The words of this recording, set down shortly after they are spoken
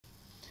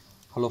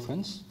Hello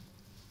friends,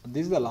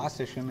 this is the last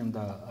session in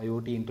the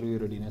IoT interview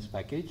readiness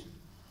package.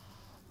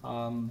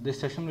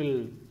 This session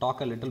will talk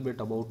a little bit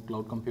about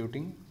cloud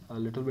computing, a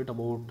little bit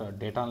about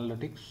data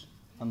analytics,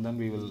 and then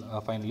we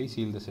will finally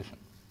seal the session.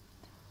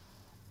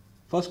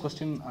 First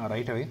question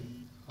right away.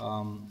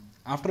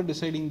 After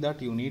deciding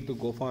that you need to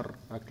go for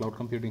a cloud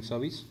computing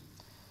service,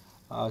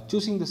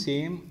 choosing the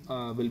same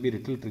will be a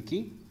little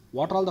tricky.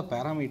 What are all the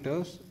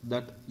parameters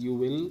that you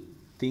will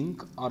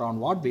think, or on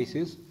what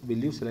basis will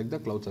you select the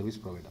cloud service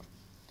provider?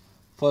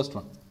 First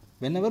one,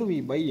 whenever we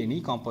buy any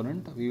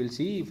component, we will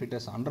see if it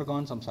has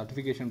undergone some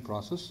certification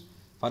process.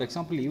 For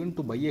example, even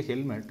to buy a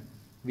helmet,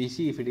 we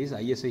see if it is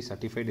ISI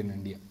certified in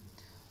India.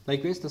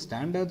 Likewise, the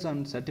standards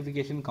and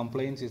certification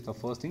compliance is the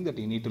first thing that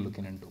you need to look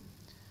into.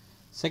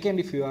 Second,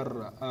 if you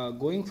are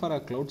going for a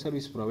cloud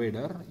service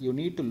provider, you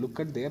need to look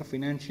at their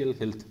financial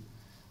health.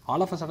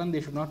 All of a sudden, they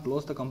should not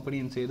close the company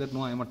and say that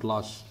no, I am at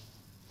loss.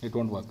 It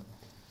won't work.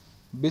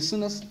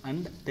 Business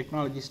and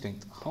technology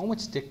strength. How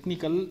much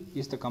technical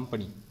is the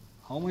company?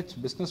 How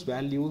much business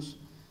values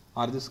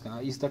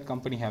is that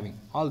company having?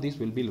 All these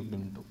will be looked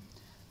into.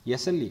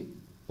 SLA.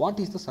 What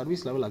is the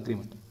service level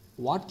agreement?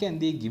 What can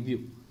they give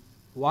you?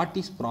 What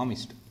is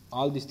promised?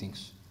 All these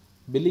things.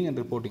 Billing and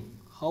reporting.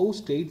 How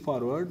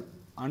straightforward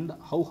and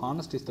how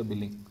honest is the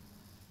billing?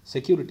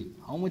 Security.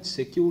 How much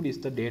secured is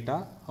the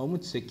data? How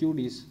much secured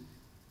is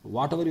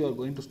whatever you are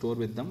going to store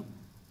with them?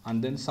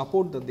 And then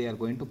support that they are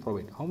going to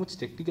provide. How much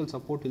technical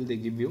support will they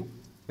give you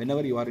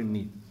whenever you are in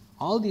need?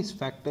 All these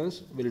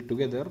factors will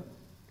together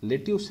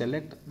let you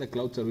select the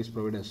cloud service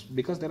providers,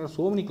 because there are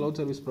so many cloud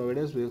service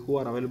providers who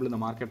are available in the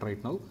market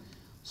right now.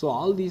 So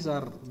all these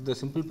are the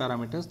simple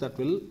parameters that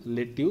will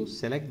let you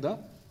select the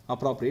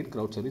appropriate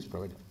cloud service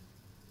provider.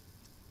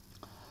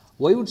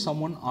 Why would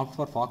someone opt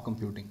for fog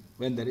computing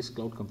when there is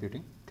cloud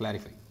computing?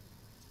 Clarify.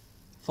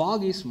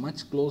 Fog is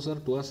much closer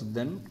to us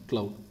than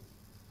cloud.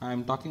 I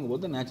am talking about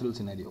the natural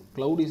scenario.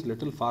 Cloud is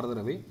little farther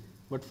away,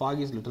 but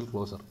fog is little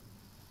closer.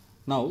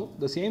 Now,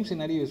 the same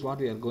scenario is what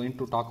we are going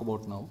to talk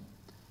about now.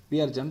 We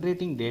are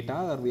generating data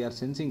or we are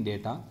sensing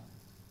data.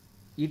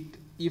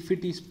 If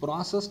it is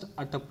processed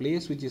at a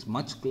place which is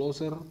much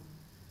closer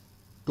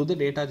to the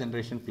data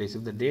generation place,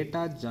 if the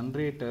data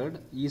generated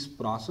is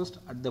processed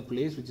at the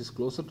place which is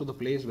closer to the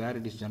place where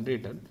it is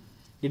generated,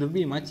 it will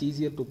be much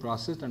easier to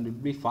process and it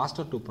will be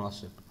faster to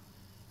process it.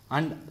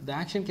 And the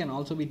action can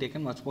also be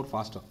taken much more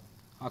faster.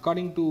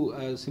 According to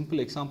a simple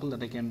example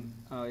that I can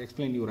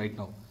explain to you right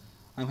now.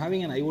 I am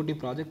having an IoT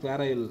project where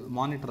I will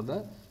monitor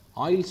the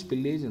oil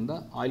spillage in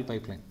the oil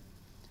pipeline.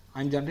 I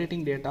am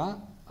generating data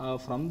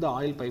from the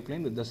oil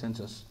pipeline with the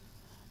sensors.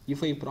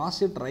 If I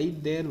process it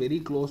right there very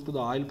close to the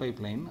oil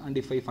pipeline, and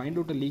if I find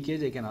out a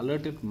leakage, I can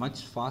alert it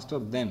much faster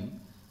than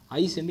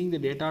I sending the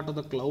data to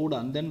the cloud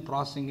and then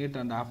processing it,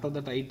 and after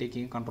that I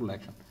taking control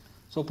action.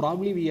 So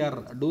probably we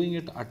are doing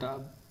it at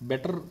a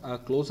better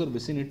closer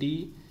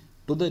vicinity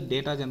to the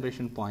data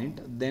generation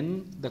point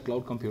than the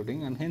cloud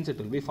computing, and hence it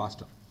will be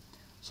faster.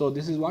 So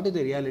this is what is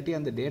the reality,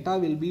 and the data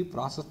will be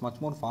processed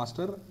much more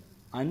faster,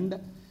 and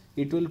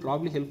it will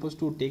probably help us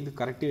to take the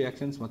corrective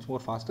actions much more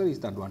faster is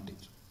the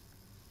advantage.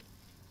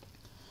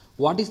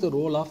 What is the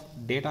role of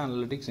data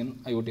analytics in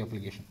IoT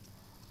application?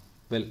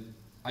 Well,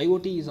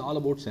 IoT is all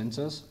about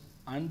sensors,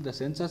 and the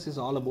sensors is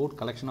all about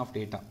collection of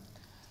data.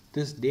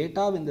 This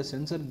data, when the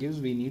sensor gives,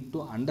 we need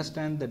to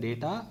understand the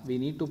data, we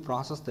need to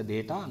process the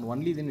data, and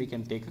only then we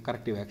can take a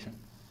corrective action.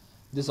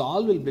 This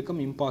all will become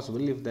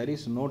impossible if there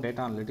is no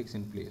data analytics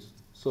in place.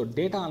 So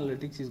data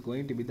analytics is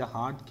going to be the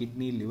heart,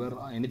 kidney, liver,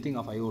 or anything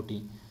of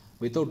IoT,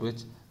 without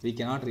which we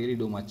cannot really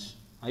do much.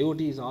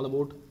 IoT is all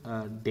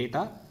about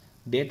data.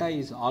 Data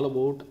is all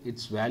about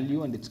its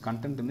value and its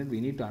content in it.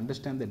 We need to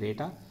understand the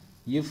data.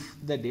 If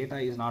the data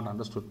is not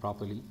understood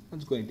properly,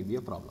 it's going to be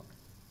a problem.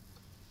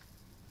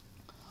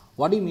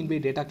 What do you mean by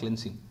data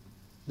cleansing?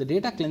 The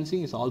data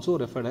cleansing is also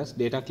referred as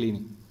data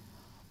cleaning.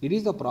 It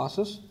is the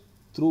process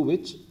through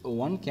which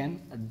one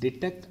can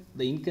detect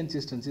the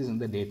inconsistencies in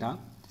the data.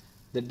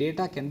 The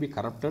data can be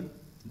corrupted,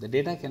 the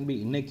data can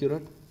be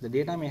inaccurate, the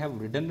data may have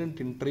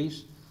redundant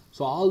entries.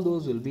 So all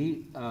those will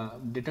be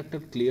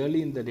detected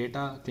clearly in the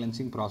data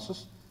cleansing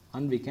process,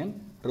 and we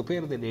can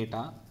repair the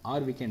data,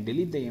 or we can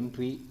delete the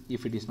entry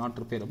if it is not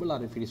repairable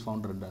or if it is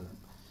found redundant.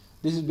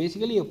 This is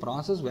basically a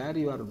process where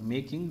you are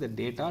making the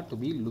data to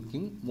be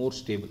looking more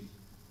stable.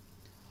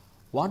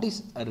 What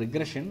is a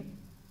regression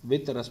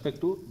with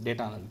respect to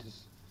data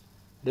analysis?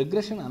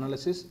 Regression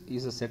analysis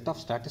is a set of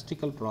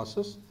statistical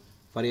process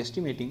for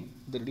estimating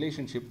the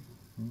relationship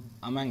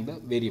among the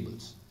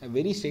variables. A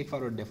very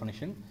straightforward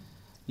definition.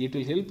 It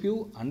will help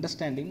you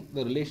understanding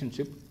the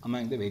relationship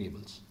among the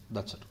variables.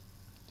 That's it.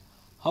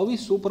 How is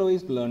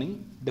supervised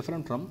learning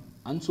different from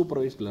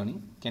unsupervised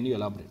learning? Can you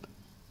elaborate?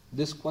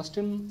 This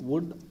question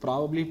would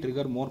probably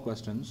trigger more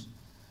questions,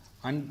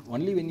 and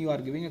only when you are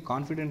giving a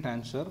confident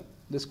answer,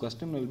 this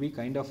question will be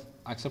kind of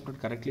accepted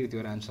correctly with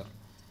your answer.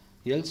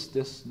 Else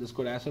this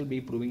could as well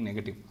be proving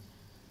negative.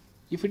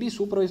 If it is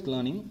supervised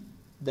learning,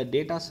 the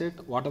data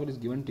set, whatever is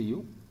given to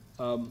you,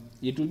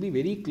 it will be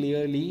very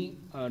clearly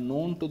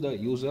known to the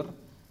user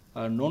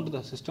known to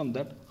the system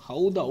that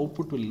how the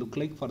output will look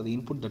like for the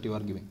input that you are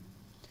giving.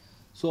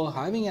 So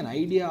having an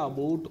idea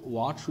about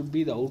what should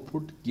be the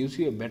output gives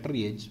you a better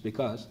edge,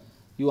 because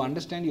you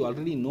understand, you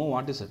already know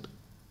what is it.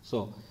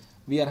 So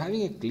we are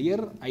having a clear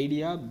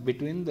idea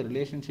between the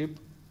relationship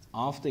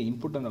of the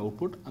input and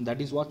output, and that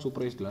is what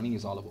supervised learning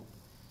is all about.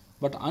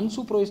 But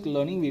unsupervised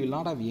learning, we will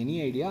not have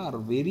any idea or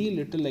very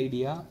little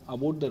idea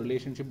about the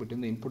relationship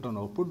between the input and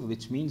output,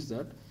 which means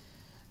that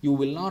you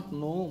will not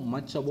know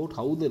much about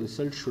how the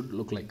result should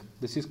look like.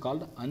 This is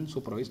called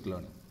unsupervised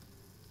learning.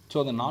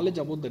 So the knowledge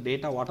about the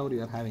data, whatever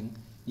you are having,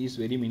 is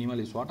very minimal,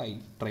 is what I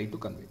try to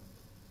convey.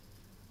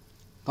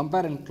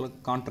 Compare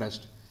and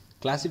contrast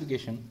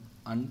classification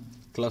and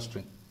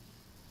clustering.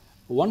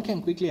 One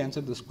can quickly answer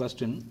this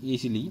question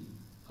easily,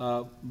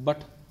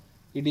 but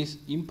it is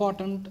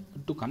important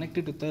to connect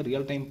it with a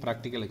real-time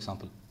practical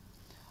example.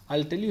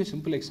 I'll tell you a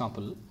simple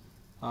example.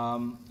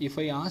 If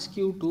I ask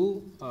you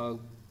to,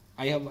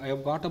 I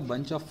have got a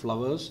bunch of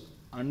flowers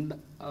and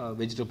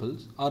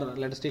vegetables, or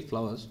let us take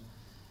flowers.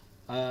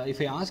 If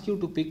I ask you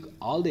to pick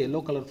all the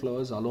yellow color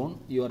flowers alone,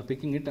 you are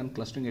picking it and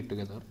clustering it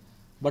together.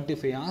 But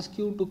if I ask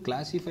you to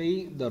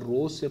classify the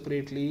rose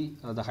separately,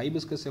 the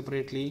hibiscus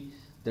separately,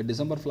 the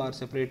December flower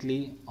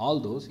separately, all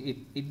those,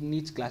 it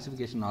needs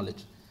classification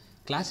knowledge.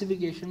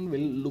 Classification will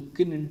look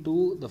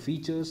into the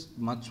features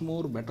much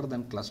more better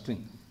than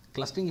clustering.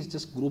 Clustering is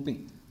just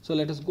grouping. So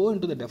let us go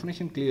into the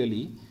definition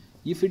clearly.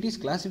 If it is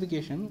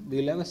classification, we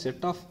will have a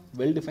set of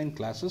well-defined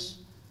classes,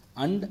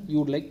 and you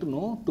would like to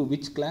know to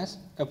which class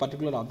a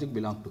particular object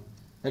belongs to.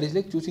 That is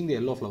like choosing the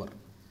yellow flower.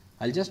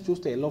 I'll just choose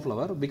the yellow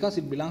flower because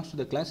it belongs to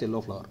the class yellow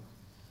flower.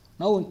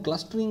 Now in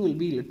clustering will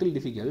be little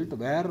difficult,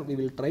 where we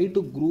will try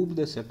to group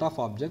the set of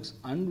objects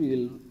and we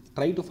will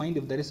try to find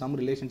if there is some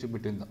relationship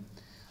between them.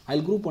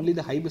 I'll group only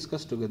the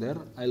hibiscus together,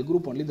 I'll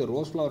group only the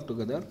rose flower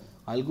together,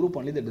 I'll group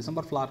only the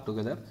December flower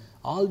together.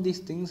 All these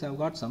things have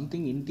got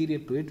something interior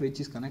to it which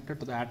is connected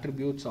to the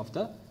attributes of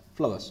the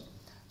flowers.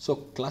 So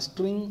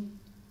clustering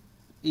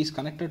is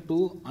connected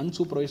to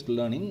unsupervised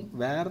learning,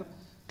 where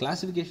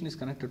classification is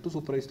connected to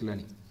supervised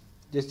learning.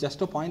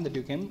 Just a point that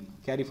you can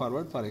carry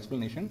forward for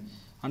explanation.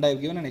 And I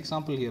have given an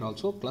example here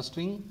also.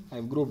 Clustering, I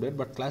have grouped it,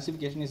 but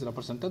classification is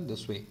represented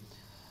this way.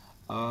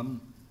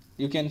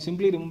 You can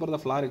simply remember the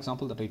flower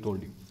example that I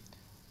told you.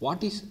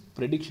 What is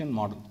prediction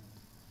model?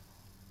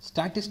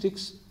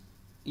 Statistics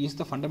is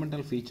the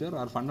fundamental feature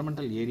or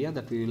fundamental area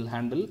that we will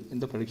handle in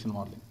the prediction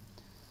modeling.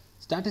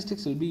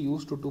 Statistics will be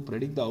used to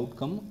predict the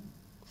outcome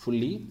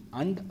fully,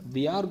 and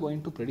we are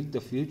going to predict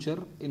the future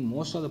in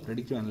most of the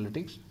predictive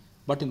analytics.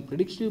 But in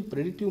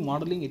predictive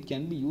modeling, it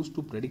can be used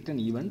to predict an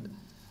event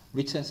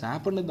which has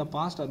happened in the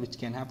past or which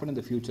can happen in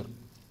the future.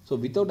 So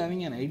without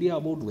having an idea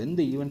about when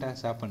the event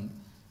has happened,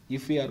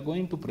 if we are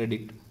going to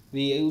predict,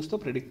 we use the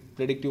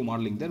predictive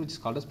modeling there, which is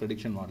called as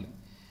prediction modeling.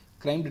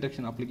 Crime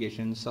detection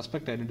applications,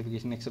 suspect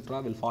identification,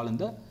 etc. will fall in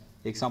the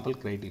example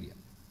criteria.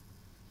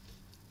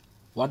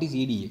 What is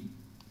EDA?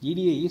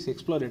 EDA is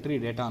exploratory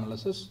data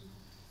analysis,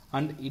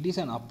 and it is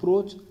an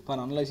approach for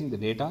analyzing the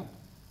data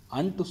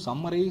and to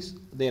summarize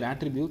their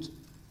attributes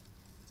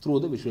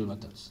through the visual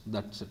methods.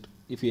 That's it.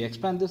 If you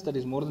expand this, that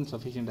is more than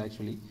sufficient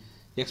actually.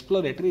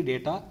 Exploratory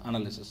data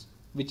analysis,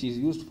 which is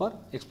used for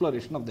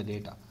exploration of the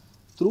data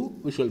through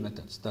visual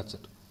methods. That's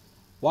it.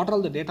 What are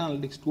all the data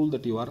analytics tools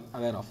that you are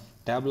aware of?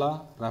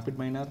 Tabla,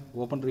 RapidMiner,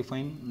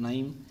 OpenRefine,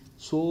 NIME,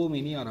 so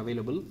many are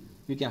available.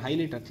 You can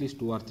highlight at least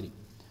 2 or 3.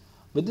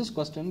 With this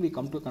question, we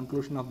come to a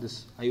conclusion of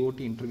this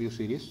IoT interview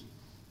series.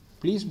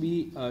 Please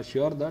be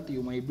sure that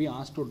you might be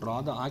asked to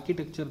draw the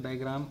architecture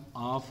diagram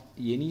of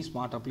any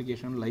smart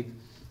application like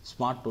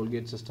smart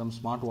tollgate system,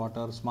 smart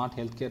water, smart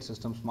healthcare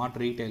system, smart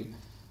retail.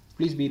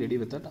 Please be ready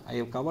with it. I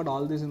have covered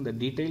all this in the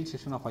detailed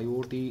session of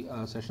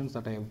IoT sessions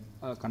that I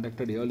have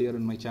conducted earlier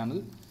in my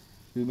channel.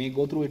 You may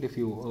go through it if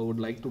you would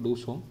like to do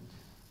so.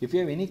 If you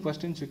have any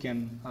questions, you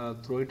can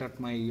throw it at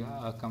my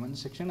comment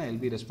section. I will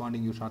be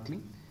responding you shortly.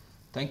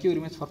 Thank you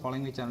very much for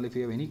following my channel. If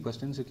you have any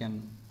questions, you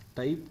can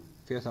type.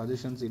 If you have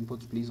suggestions,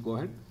 inputs, please go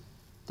ahead.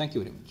 Thank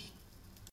you very much.